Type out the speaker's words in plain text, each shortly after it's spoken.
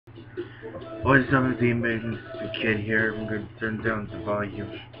What's up, demons? The kid here. I'm gonna turn down the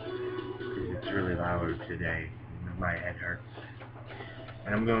volume because it's really loud today. My head hurts.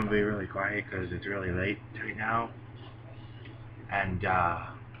 And I'm gonna be really quiet because it's really late right now. And, I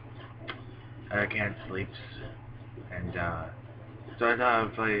can't sleep. And, so I thought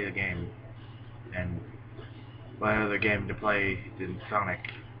I'd play a game. And what other game to play than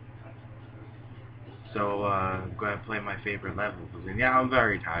Sonic? So, I'm gonna play my favorite levels. And yeah, I'm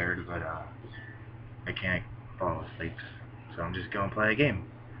very tired, but, I can't fall asleep. So I'm just gonna play a game.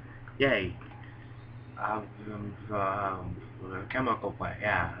 Yay! Chemical plant.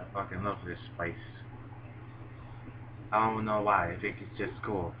 Yeah, I fucking love this place. I don't know why. I think it's just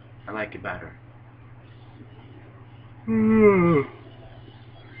cool. I like it better.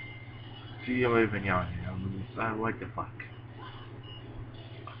 See, you're even yawning. What the fuck?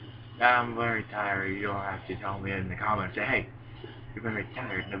 I'm very tired. You don't have to tell me in the comments. Say, hey, you're very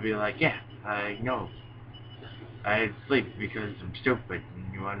tired. And I'll be like, yeah, I know. I sleep because I'm stupid.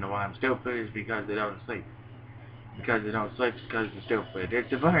 And you wanna know why I'm stupid? It's because I don't sleep. Because I don't sleep because I'm stupid.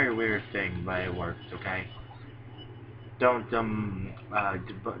 It's a very weird thing, but it works, okay? Don't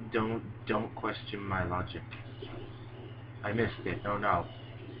question my logic. I missed it. Oh no.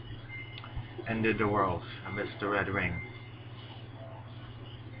 Ended the world. I missed the red ring.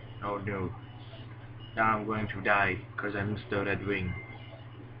 Oh no. Now I'm going to die because I missed the red ring.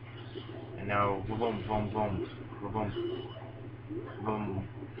 And now, boom, boom, boom, boom, boom.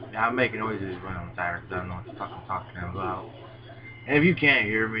 Now I'm making noises when I'm tired because I don't know what the fuck I'm talking about. And if you can't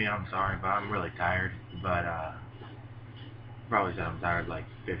hear me, I'm sorry, but I'm really tired. But probably said I'm tired like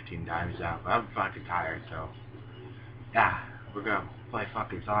 15 times now. But I'm fucking tired, so yeah, we're gonna play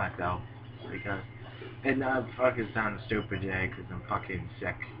fucking Sonic though, because and I'm fucking sounding stupid today because I'm fucking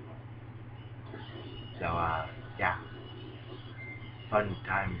sick. So yeah, fun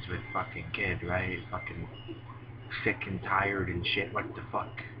times with fucking kid, right? Fucking sick and tired and shit. What the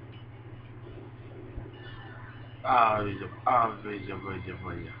fuck?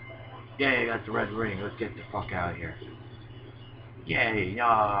 Yay, that's the red ring. Let's get the fuck out of here. Yay,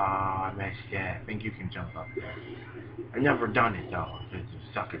 I missed it. I think you can jump up there. I've never done it though, because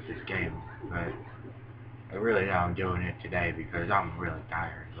I suck at this game, but I really know I'm doing it today because I'm really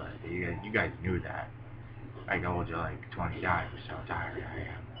tired, but you guys knew that. I told you like 20 times how tired I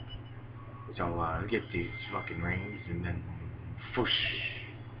am. So, get these fucking rings and then whoosh.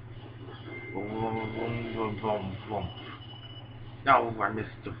 Boom, boom, boom, boom, boom, boom. No, I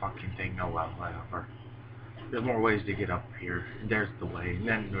missed the fucking thing. Oh well, whatever. There's more ways to get up here. There's the way, and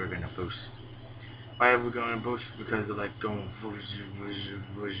then we're gonna boost. Why are we gonna boost? Because I like going whoosh, whoosh,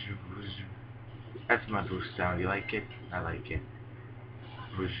 whoosh, whoosh. That's my boost sound. You like it? I like it.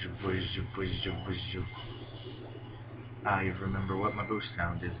 Whoosh, whoosh, whoosh, whoosh. I remember what my boost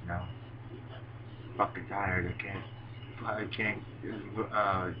sound is now. Fucking tired. I can't,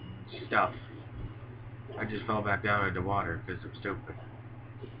 stuff. I just fell back down into the water because I'm stupid.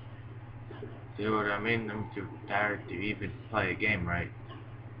 See what I mean? I'm too tired to even play a game right.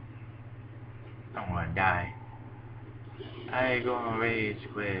 I don't wanna die. I ain't gonna rage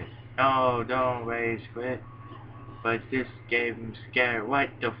quit. No, don't rage quit. But this game's scared. What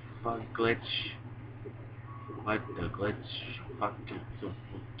the fuck glitch? What the glitch? Fuck the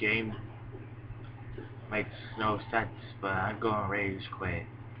game makes no sense, but I'm gonna rage quit.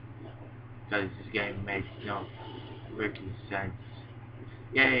 Because this game makes no freaking sense.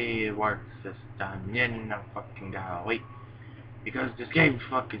 Yay, it works this time. Then I fucking gotta wait. Because this game's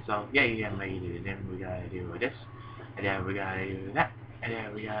fucking so, yay, I made it. And then we gotta do this. And then we gotta do that. And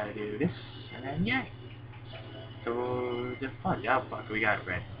then we gotta do this. And then yay. So, the fun. Oh fuck, we got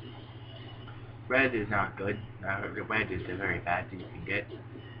red. Red is not good. Red is the very bad thing you can get.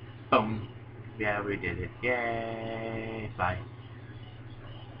 Boom. Yeah, we did it. Yay. Bye.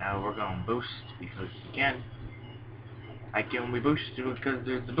 Now we're gonna boost because we can. I can only boost because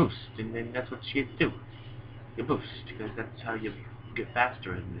there's a boost, and then that's what you get to do. You boost, because that's how you get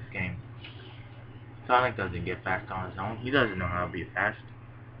faster in this game. Sonic doesn't get fast on his own. He doesn't know how to be fast.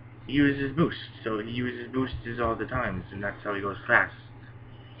 He uses boost, so he uses boosters all the times, and that's how he goes fast.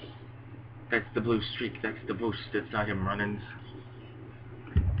 That's the blue streak, that's the boost, that's not him running.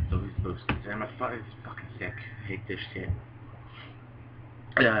 So he's boosted. And my fucking sick. I hate this shit.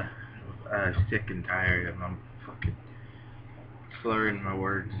 Sick and tired, and I'm fucking slurring my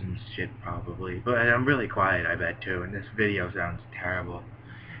words and shit probably. But I'm really quiet, I bet too, and this video sounds terrible.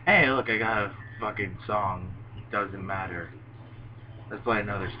 Hey, look, I got a fucking song. It doesn't matter. Let's play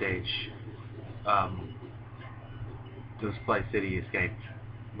another stage. Let's play City Escape.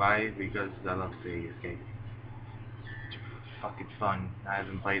 Why? Because I love City Escape. fucking fun. I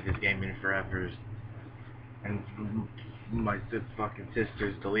haven't played this game in forever. And my fucking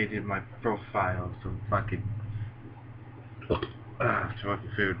sisters deleted my profile, so fucking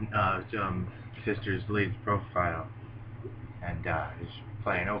fucking food. Sisters deleted profile, and just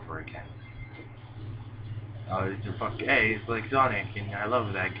playing over again. It's a fucking, hey, it's like Sonic, and I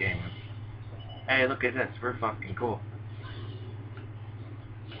love that game. Hey, look at this, we're fucking cool.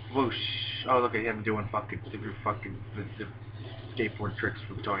 Whoosh! Oh, look at him doing the skateboard tricks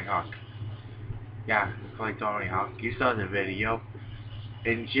from Tony Hawk. Yeah, it's like Tony Hawk. You saw the video,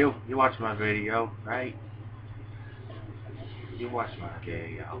 didn't you? You watched my video, right? You watched my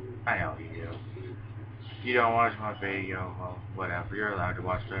video. I know you do. You don't watch my video, well, whatever. You're allowed to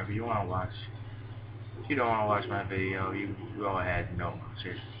watch whatever you want to watch. If you don't want to watch my video, you go ahead and don't watch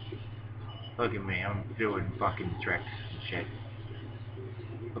it. Look at me, I'm doing fucking tricks and shit.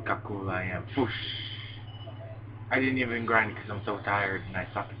 Look how cool I am. Whoosh! I didn't even grind because I'm so tired and I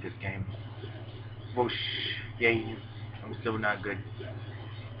suck at this game. Whoosh! Yay! I'm still not good.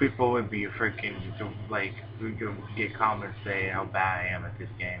 People would be freaking, like, we could get comments saying how bad I am at this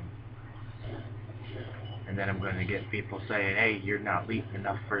game. And then I'm going to get people saying, hey, you're not elite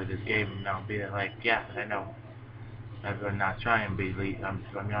enough for this game. And I'll be like, yeah, I know. I'm not trying to be elite. I'm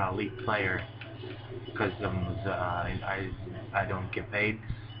not an elite player. Because I don't get paid.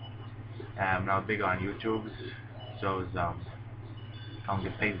 I'm not big on YouTube. So I don't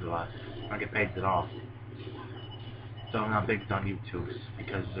get paid a lot. I don't get paid at all. So I'm not big on YouTube.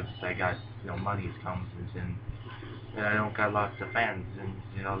 Because if I got, money comes and I don't got lots of fans and,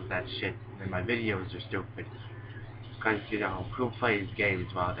 that shit. And my videos are stupid. Because, who plays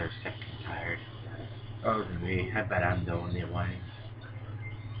games while they're sick and tired? Oh, me. I bet I'm the only one.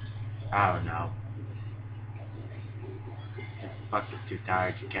 I don't know. Just fucking too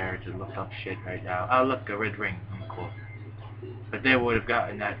tired to care to look up shit right now. Oh, look, a red ring. I'm cool. But they would have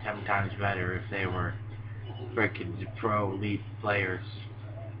gotten that 10 times better if they were freaking pro elite players.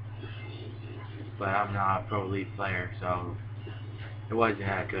 But I'm not a pro elite player, so it wasn't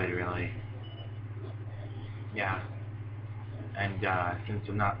that good, really. Yeah. And since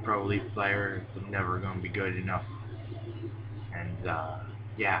I'm not a pro elite player, I'm never going to be good enough. And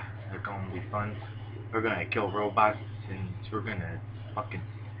yeah, they're going to be fun. We're going to kill robots, and we're going to fucking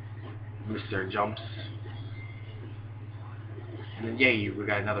miss their jumps. And then yay, we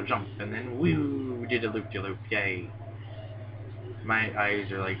got another jump, and then woo, we did a loop-de-loop, yay. My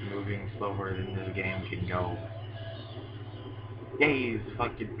eyes are like moving slower than this game can go. Yay, the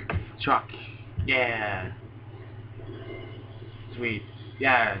fucking truck, yeah. Sweet,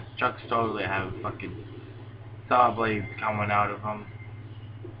 yeah, trucks totally have fucking saw blades coming out of them.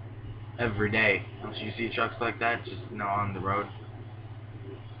 Every day. Don't you see trucks like that just on the road?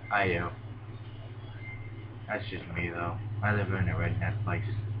 I do. That's just me though. I live in a redneck place.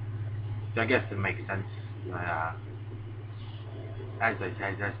 So I guess it makes sense. But as I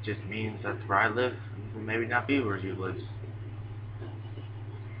said, that just means that's where I live. Maybe not be where you live.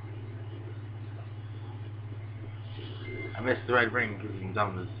 I miss the red ring because I'm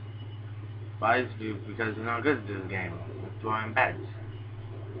dumb as. Why is it because I'm not good at this game. That's why I'm bad.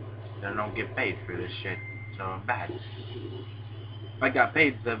 I don't get paid for this shit. So I'm bad. If I got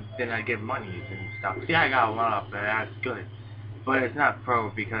paid, then I get money and stuff. See, I got one up, and that's good. But it's not pro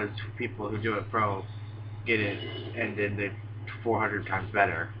because people who do it pro get it and then they're 400 times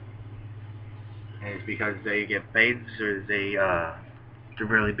better. And it's because they get paid or they're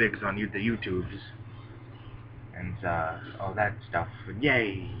really big on the YouTubes and all that stuff.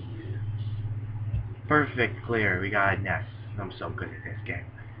 Yay! Perfect clear. We got a nest. I'm so good at this game.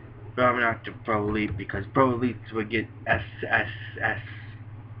 But I'm not the pro elite because pro elites would get SSS.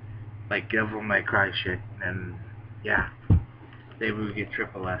 Like Devil May Cry shit. And yeah. They would get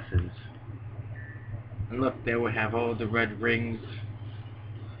triple S's. And look, they would have all the red rings.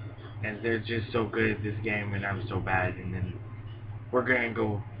 And they're just so good at this game and I'm so bad. And then we're gonna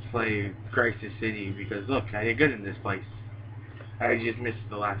go play Crisis City because look, I did good in this place. I just missed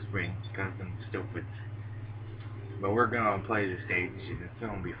the last ring because I'm stupid. But we're gonna play the stage and it's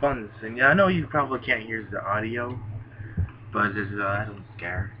gonna be fun. And yeah, I know you probably can't hear the audio, but I don't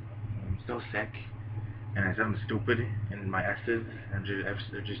care. I'm so sick and I sound stupid and my S's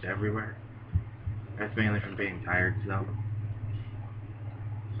they're just everywhere. That's mainly from being tired though.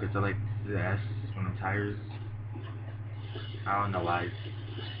 Because I like the S when I'm tired. I don't know why.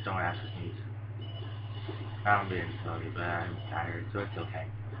 Just don't ask me. I'm being silly, but I'm tired, so it's okay.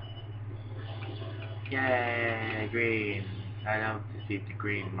 Yay, green. I love to see the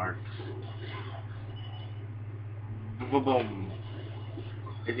green marks. Boom, boom.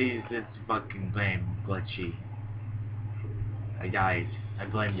 This fucking game glitchy. I died. I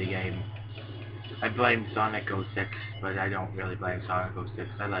blame the game. I blame Sonic 06, but I don't really blame Sonic 06.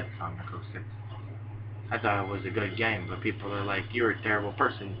 I like Sonic 06. I thought it was a good game, but people are like, you're a terrible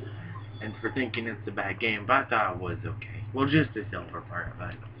person, and for thinking it's a bad game, but I thought it was okay. Well, just the silver part,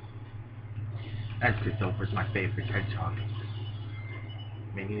 but that's because Silver's my favorite hedgehog.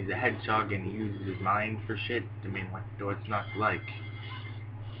 I mean, he's a hedgehog and he uses his mind for shit. I mean, what's not like?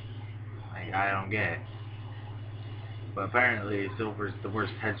 Like, I don't get it. But apparently, Silver's the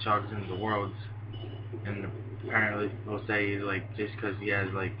worst hedgehogs in the world. And apparently, people say, like, just because he has,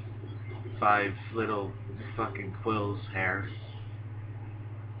 like, 5 little fucking quills hair,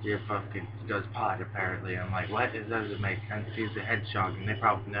 he fucking does pot, apparently. I'm like, what? It doesn't make sense. He's a hedgehog, and they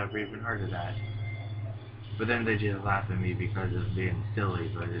probably never even heard of that. But then they just laugh at me because of being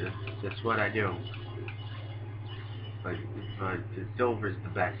silly, but it's just what I do. But Silver's the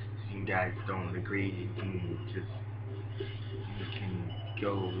best. You guys don't agree, you can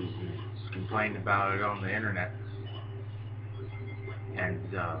go and complain about it on the internet and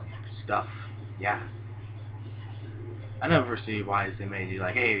stuff. Yeah. I never see why they made you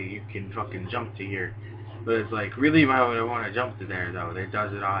like, hey, you can fucking jump to here. But it's like, really, why would I want to jump to there though? It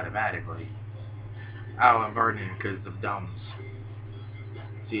does it automatically. Oh, I'm burning because of dumbs.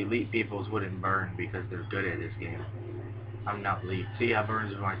 See, elite peoples wouldn't burn because they're good at this game. I'm not elite. See, I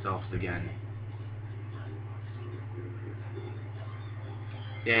burns myself again.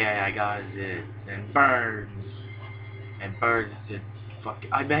 Yeah, I got it. And burns. And burns and fuck.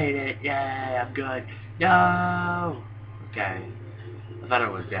 I made it. Yeah, I'm good. No. Okay. I thought I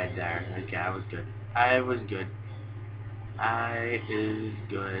was dead there. Okay, I was good. I was good. I is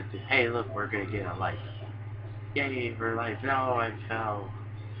good. Hey, look, we're gonna get a life. Yay for life. No, I fell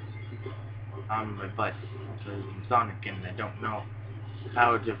on my butt because I'm Sonic and I don't know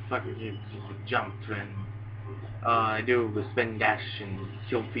how to fucking jump, and I do a spin dash and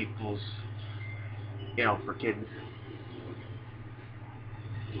kill people's, for kids.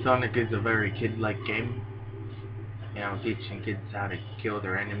 Sonic is a very kid-like game, teaching kids how to kill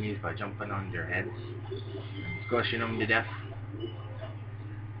their enemies by jumping on their heads and squishing them to death.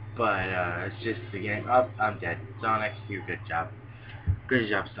 But it's just the game. Oh, I'm dead. Sonic, you good job. Good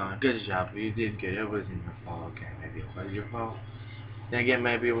job, Sonic. Good job. You did good. It wasn't your fault. Okay, maybe it was your fault. Then again,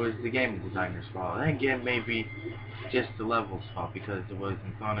 maybe it was the game designer's fault. Then again, maybe just the level's fault because it was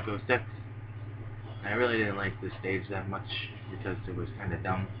in Sonic 06. I really didn't like this stage that much because it was kind of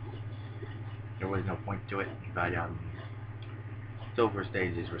dumb. There was no point to it, but silver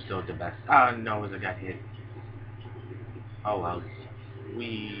stages were still the best. Oh no, I got hit. Oh well.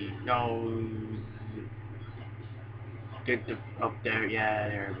 We know. Good to, up there, yeah,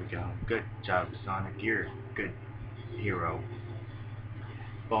 there we go. Good job, Sonic. You're a good hero.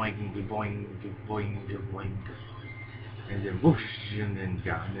 Boing, boing, boing, boing. And then whoosh, and then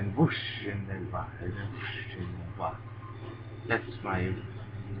down, and then whoosh, and then blah, and then whoosh, and then blah. That's my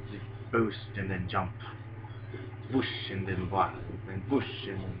boost, and then jump. Whoosh, and then blah, and then whoosh,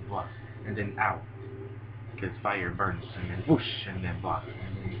 and then blah. And then ow. Because fire burns, and then whoosh, and then blah,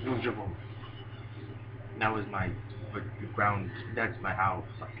 and then whoosh, boom. That was my ground, that's my ow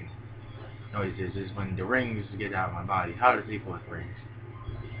fucking noises, is when the rings get out of my body. How do people with rings?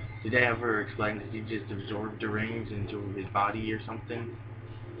 Did they ever explain that he just absorbed the rings into his body or something?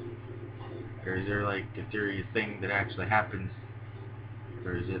 Or is there like a serious thing that actually happens?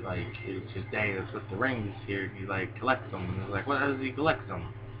 Or is it like, it's just, hey, let's put the rings here, and he like collects them, and it's like, what does he collect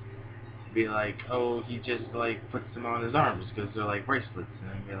them? Be like, oh, he just like puts them on his arms because they're like bracelets,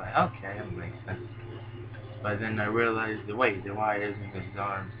 and then be like, okay, that makes sense. But then I realized, wait, then why isn't his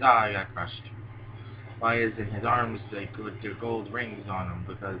arms, I got crushed. Why isn't his arms like with their gold rings on them?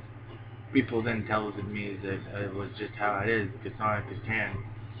 Because people then tells me that it was just how it is, because Sonic is tan.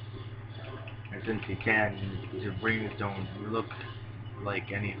 And since he can, his rings don't look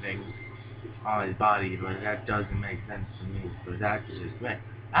like anything on his body, but that doesn't make sense to me. So that's just me.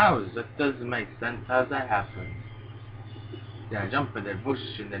 Ouch, that doesn't make sense. How's that happen? Then I jump and then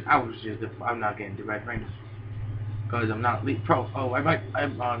whoosh and then ouch, I'm not getting the red rings. Because I'm not Elite Pro. Oh, I'm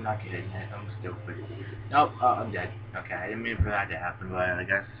not getting it. I'm stupid. Nope, I'm dead. Okay, I didn't mean for that to happen, but I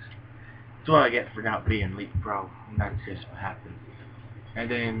guess that's what I get for not being Elite Pro. And that's just what happened. And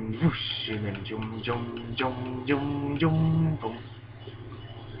then whoosh, and then jum, jum, jum, jum, jum, boom.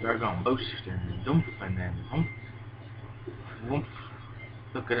 We're going boost, and then dump, and then hump, whoomp.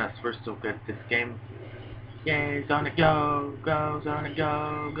 Look at us, we're so good at this game. Yay, Sonic, go, go, Sonic,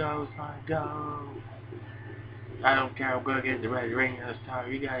 go, go, Sonic, go. I don't care, I'm gonna get the red ring this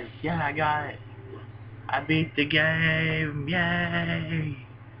time. You guys, yeah, I got it. I beat the game, yay!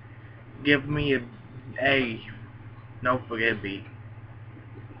 Give me a A. No, forget me.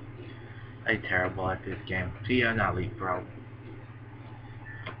 I'm terrible at this game. See, I'm not League Pro.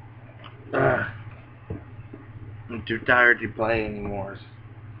 Ugh. I'm too tired to play anymore.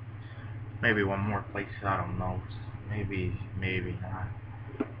 Maybe one more place, I don't know. Maybe not.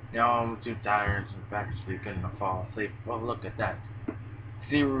 No, I'm too tired. I'm actually gonna fall asleep. Well, look at that.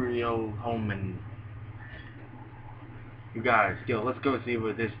 Serial Homan. You guys, go. Let's go see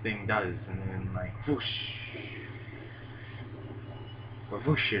what this thing does. And then, like, whoosh. We're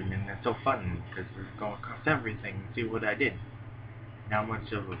whooshing, and it's so fun because we're going across everything and see what I did. How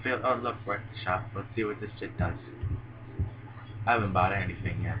much of a fail? Oh, look, we're at the shop. Let's see what this shit does. I haven't bought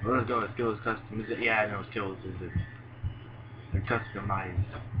anything yet. But let's go. Skills custom. Is it? Yeah, I know skills is it. They're customized.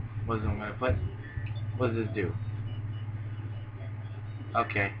 What am I gonna put? What does this do?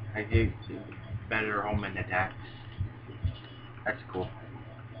 Okay, I did better home and attacks. That's cool.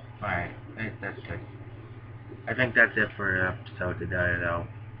 Alright, that's good. I think that's it for the episode today, though.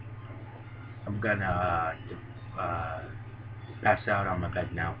 I'm gonna pass out on my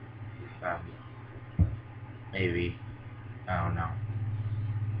bed now. Maybe. I don't know.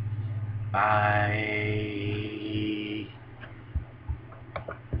 Bye.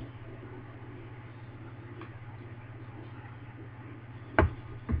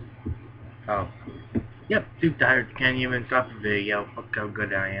 Oh. Yep, too tired. Can't even stop a video. Look how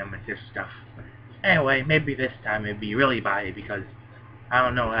good I am at this stuff. Anyway, maybe this time it'd be really bye because I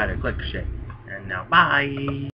don't know how to click shit. And now, bye!